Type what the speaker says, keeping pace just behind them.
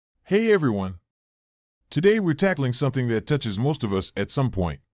Hey everyone! Today we're tackling something that touches most of us at some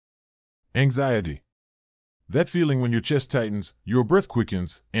point. Anxiety. That feeling when your chest tightens, your breath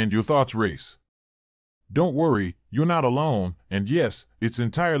quickens, and your thoughts race. Don't worry, you're not alone, and yes, it's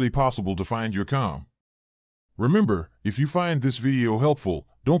entirely possible to find your calm. Remember, if you find this video helpful,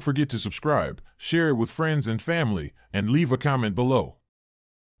 don't forget to subscribe, share it with friends and family, and leave a comment below.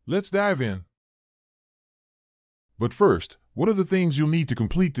 Let's dive in. But first, what are the things you'll need to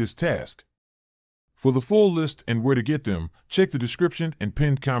complete this task? For the full list and where to get them, check the description and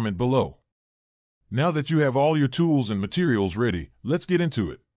pinned comment below. Now that you have all your tools and materials ready, let's get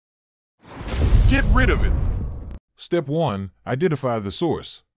into it. Get rid of it! Step 1. Identify the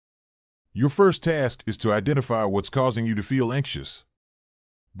source. Your first task is to identify what's causing you to feel anxious.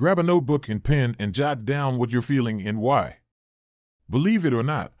 Grab a notebook and pen and jot down what you're feeling and why. Believe it or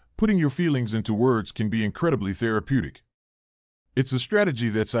not, putting your feelings into words can be incredibly therapeutic. It's a strategy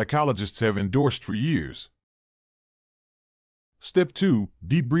that psychologists have endorsed for years. Step 2.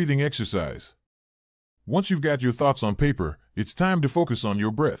 Deep breathing exercise. Once you've got your thoughts on paper, it's time to focus on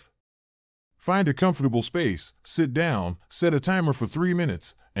your breath. Find a comfortable space, sit down, set a timer for 3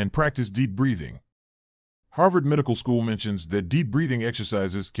 minutes, and practice deep breathing. Harvard Medical School mentions that deep breathing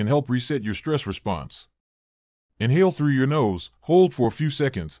exercises can help reset your stress response. Inhale through your nose, hold for a few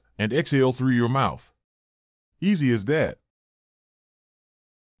seconds, and exhale through your mouth. Easy as that.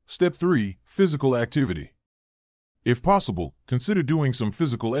 Step 3. Physical activity. If possible, consider doing some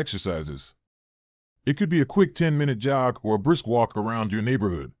physical exercises. It could be a quick 10-minute jog or a brisk walk around your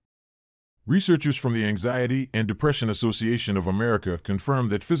neighborhood. Researchers from the Anxiety and Depression Association of America confirm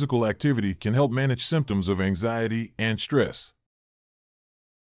that physical activity can help manage symptoms of anxiety and stress.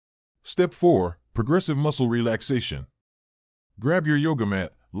 Step 4. Progressive muscle relaxation. Grab your yoga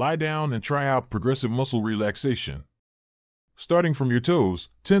mat, lie down and try out progressive muscle relaxation. Starting from your toes,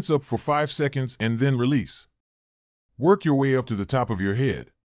 tense up for 5 seconds and then release. Work your way up to the top of your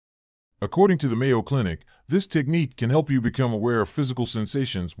head. According to the Mayo Clinic, this technique can help you become aware of physical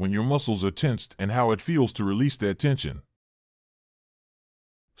sensations when your muscles are tensed and how it feels to release that tension.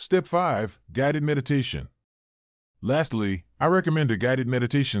 Step 5. Guided meditation. Lastly, I recommend a guided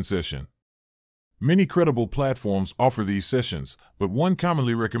meditation session. Many credible platforms offer these sessions, but one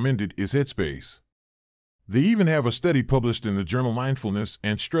commonly recommended is Headspace. They even have a study published in the journal Mindfulness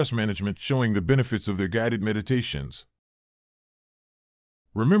and Stress Management showing the benefits of their guided meditations.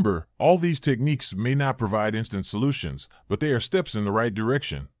 Remember, all these techniques may not provide instant solutions, but they are steps in the right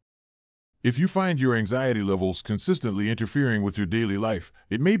direction. If you find your anxiety levels consistently interfering with your daily life,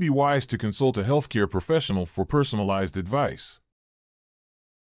 it may be wise to consult a healthcare professional for personalized advice.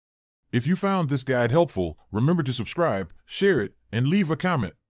 If you found this guide helpful, remember to subscribe, share it, and leave a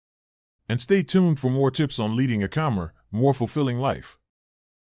comment. And stay tuned for more tips on leading a calmer, more fulfilling life.